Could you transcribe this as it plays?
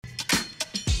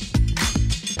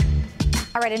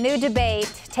All right, a new debate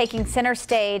taking center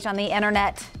stage on the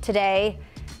internet today.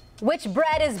 Which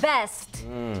bread is best?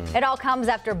 It all comes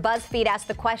after BuzzFeed asked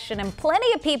the question, and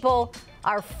plenty of people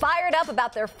are fired up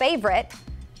about their favorite.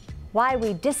 Why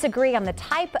we disagree on the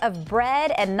type of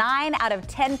bread, and 9 out of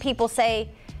 10 people say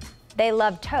they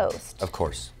love toast. Of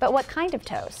course. But what kind of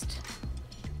toast?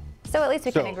 So at least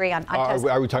we can agree on toast.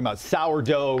 Are we talking about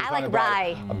sourdough? I like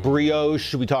rye. A brioche?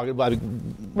 Should we talk about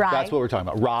Rye. That's what we're talking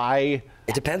about. Rye.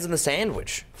 It depends on the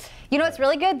sandwich. You know what's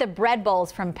really good? The bread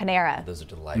bowls from Panera. Those are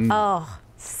delightful. Oh,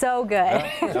 so good.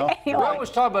 We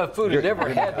always talk about food and never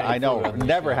have any. I know,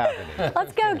 never have any.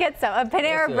 Let's go get some. A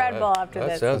Panera bread bowl after that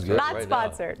this. sounds good Not right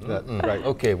now. sponsored. Right.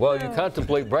 Okay, well, you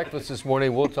contemplate breakfast this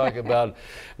morning. We'll talk about,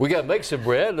 we got to make some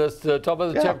bread. Let's talk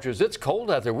about the temperatures. It's cold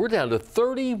out there. We're down to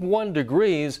 31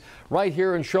 degrees right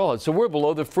here in Charlotte. So we're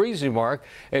below the freezing mark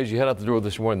as you head out the door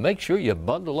this morning. Make sure you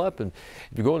bundle up, and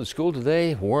if you're going to school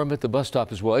today, warm at the bus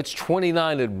stop as well. It's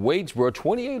 29 at Wadesboro,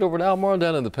 28 over at Albemarle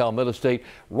down in the Palmetto State,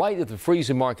 right at the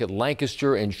freezing mark at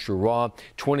Lancaster and Cheraw,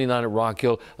 29 at Rock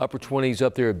Hill, upper 20s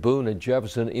up there at Boone and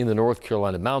Jefferson in the North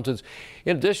Carolina mountains.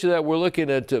 In addition to that, we're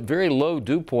looking at very low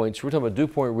dew points. We're talking about dew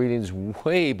point readings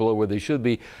way below where they should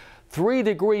be.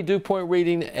 3-degree dew point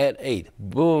reading at 8.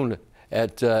 Boone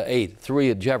at 8, 3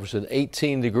 at Jefferson,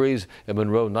 18 degrees at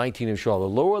Monroe, 19 in Charlotte.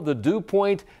 The lower the dew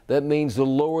point, that means the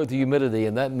lower the humidity,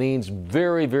 and that means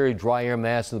very, very dry air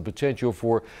mass and the potential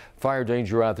for fire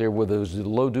danger out there with those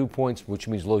low dew points, which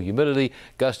means low humidity,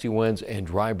 gusty winds, and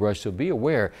dry brush. So be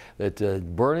aware that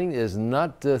burning is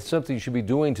not something you should be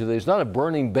doing today. It's not a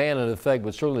burning ban in effect,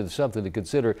 but certainly it's something to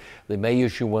consider. They may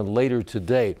issue one later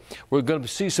today. We're going to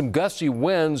see some gusty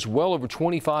winds well over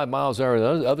 25 miles an hour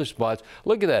in other spots.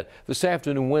 Look at that. This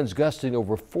afternoon, winds gusting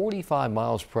over 45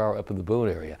 miles per hour up in the Boone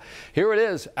area. Here it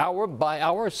is, hour by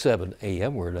hour, 7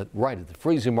 a.m. We're right at the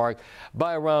freezing mark.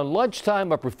 By around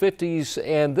lunchtime, upper 50s,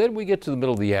 and then we get to the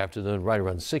middle of the afternoon, right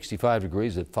around 65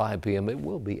 degrees at 5 p.m. It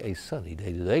will be a sunny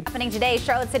day today. Happening today,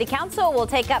 Charlotte City Council will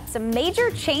take up some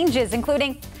major changes,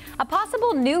 including a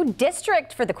possible new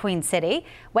district for the Queen City.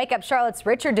 Wake Up Charlotte's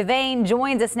Richard Devane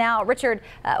joins us now. Richard,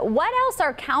 what else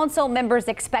are council members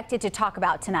expected to talk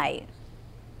about tonight?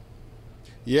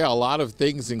 Yeah, a lot of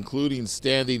things, including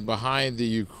standing behind the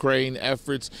Ukraine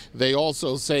efforts. They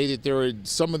also say that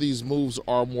some of these moves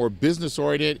are more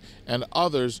business-oriented and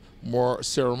others more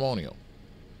ceremonial.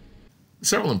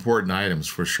 Several important items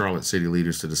for Charlotte City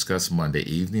leaders to discuss Monday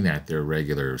evening at their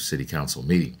regular City Council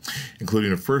meeting,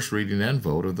 including a first reading and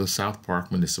vote of the South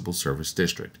Park Municipal Service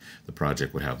District. The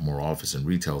project would have more office and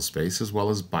retail space as well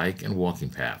as bike and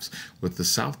walking paths, with the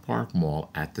South Park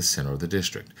Mall at the center of the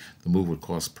district. The move would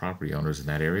cost property owners in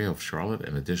that area of Charlotte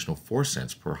an additional 4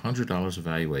 cents per $100 of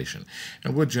valuation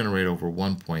and would generate over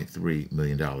 $1.3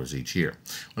 million each year.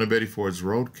 On the Betty Ford's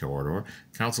Road corridor,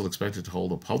 Council expected to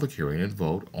hold a public hearing and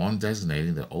vote on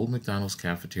designating the old McDonald's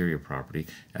cafeteria property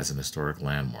as an historic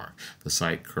landmark. The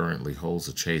site currently holds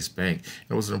a Chase Bank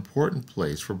and was an important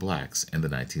place for blacks in the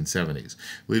 1970s.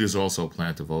 Leaders also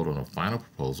plan to vote on a final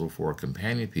proposal for a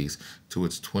companion piece to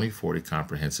its 2040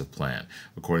 comprehensive plan.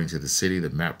 According to the city, the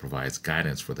map provides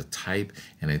guidance for the type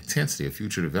and intensity of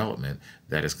future development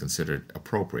that is considered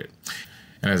appropriate.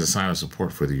 And as a sign of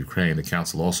support for the Ukraine, the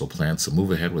council also plans to move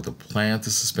ahead with a plan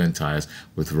to suspend ties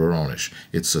with Voronezh,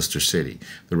 its sister city.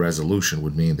 The resolution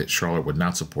would mean that Charlotte would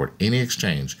not support any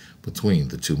exchange between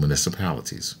the two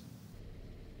municipalities.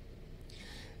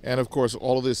 And of course,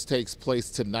 all of this takes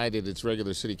place tonight at its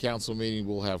regular City Council meeting.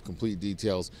 We'll have complete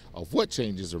details of what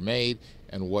changes are made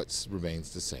and what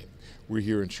remains the same. We're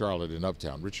here in Charlotte in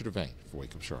Uptown. Richard Devane for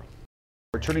Wake Up Charlotte.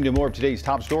 Returning to more of today's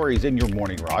top stories in your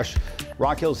morning rush.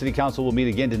 Rock Hill City Council will meet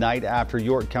again tonight after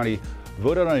York County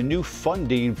voted on a new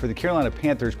funding for the Carolina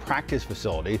Panthers practice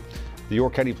facility. The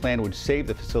York County plan would save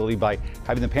the facility by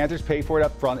having the Panthers pay for it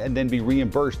up front and then be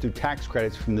reimbursed through tax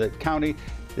credits from the county,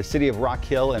 the city of Rock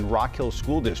Hill, and Rock Hill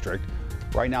School District.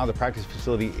 Right now, the practice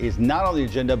facility is not on the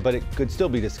agenda, but it could still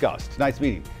be discussed. Tonight's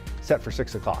meeting set for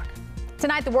 6 o'clock.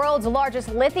 Tonight, the world's largest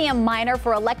lithium miner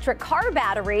for electric car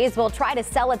batteries will try to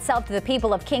sell itself to the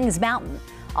people of Kings Mountain.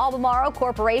 Albemarle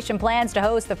Corporation plans to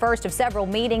host the first of several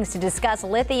meetings to discuss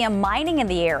lithium mining in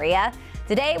the area.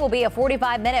 Today will be a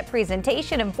 45-minute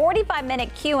presentation and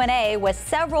 45-minute Q&A with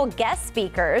several guest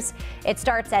speakers. It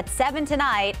starts at 7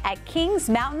 tonight at Kings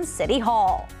Mountain City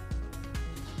Hall.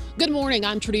 Good morning,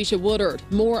 I'm Tradisha Woodard.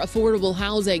 More affordable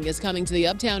housing is coming to the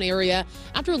Uptown area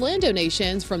after land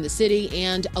donations from the city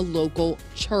and a local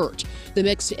church. The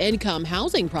mixed income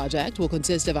housing project will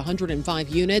consist of 105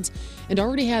 units and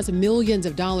already has millions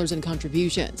of dollars in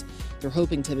contributions. They're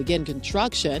hoping to begin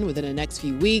construction within the next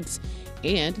few weeks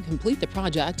and complete the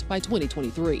project by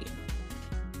 2023.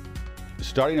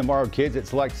 Starting tomorrow, kids at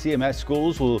select CMS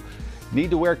schools will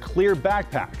need to wear clear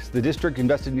backpacks. The district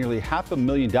invested nearly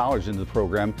 $500,000 into the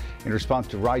program in response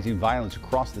to rising violence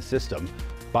across the system.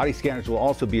 Body scanners will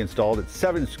also be installed at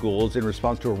 7 schools in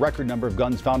response to a record number of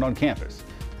guns found on campus.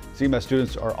 CMS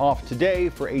students are off today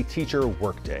for a teacher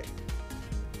workday.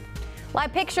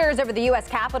 Live pictures over the U.S.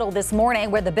 Capitol this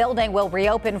morning, where the building will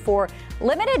reopen for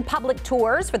limited public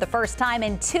tours for the first time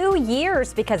in 2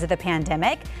 years because of the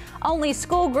pandemic. Only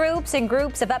school groups and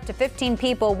groups of up to 15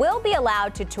 people will be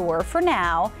allowed to tour for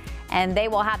now, and they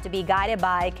will have to be guided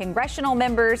by congressional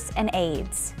members and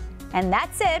aides. And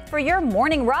that's it for your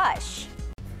Morning Rush.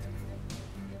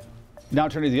 Now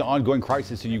turning to the ongoing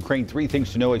crisis in Ukraine, 3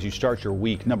 things to know as you start your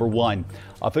week. Number 1,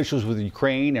 officials with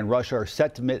Ukraine and Russia are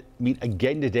set to meet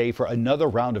again today for another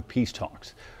round of peace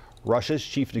talks. Russia's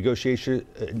chief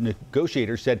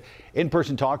negotiator said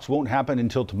in-person talks won't happen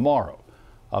until tomorrow.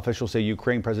 Officials say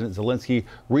Ukraine President Zelensky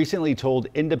recently told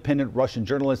independent Russian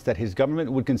journalists that his government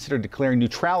would consider declaring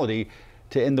neutrality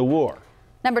to end the war.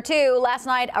 Number 2, last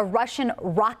night a Russian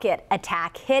rocket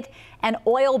attack hit an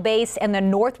oil base in the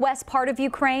northwest part of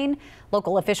Ukraine.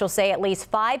 Local officials say at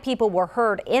least 5 people were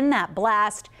hurt in that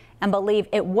blast and believe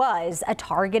it was a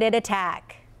targeted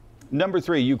attack. Number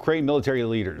 3, Ukraine military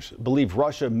leaders believe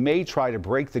Russia may try to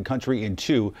break the country in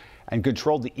 2 and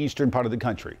control the eastern part of the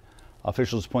country.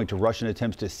 Officials point to Russian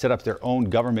attempts to set up their own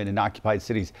government in occupied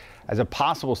cities as a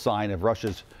possible sign of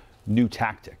Russia's new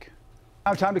tactic.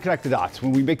 Now time to connect the dots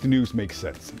when we make the news make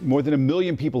sense. More than 1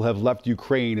 million people have left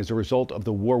Ukraine as a result of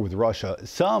the war with Russia,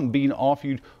 some being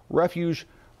offered refuge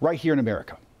right here in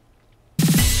America.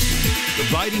 The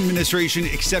Biden administration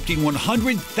accepting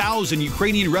 100,000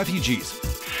 Ukrainian refugees.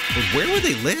 But where will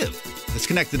they live? Let's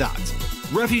connect the dots.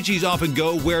 Refugees often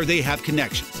go where they have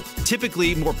connections.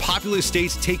 Typically, more populous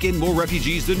states take in more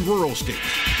refugees than rural states.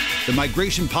 The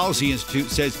Migration Policy Institute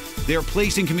says they are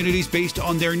placed in communities based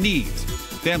on their needs,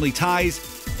 family ties,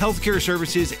 healthcare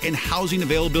services, and housing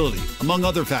availability, among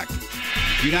other factors.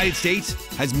 The United States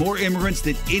has more immigrants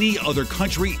than any other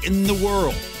country in the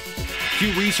world.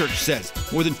 Pew Research says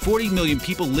more than 40 million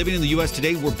people living in the U.S.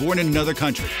 today were born in another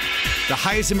country. The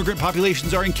highest immigrant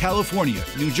populations are in California,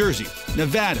 New Jersey,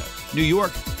 Nevada, New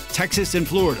York, Texas, and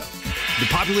Florida. The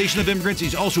population of immigrants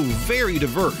is also very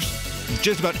diverse, with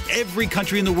just about every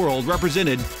country in the world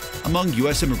represented among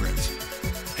U.S. immigrants.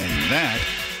 And that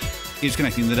is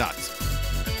connecting the dots.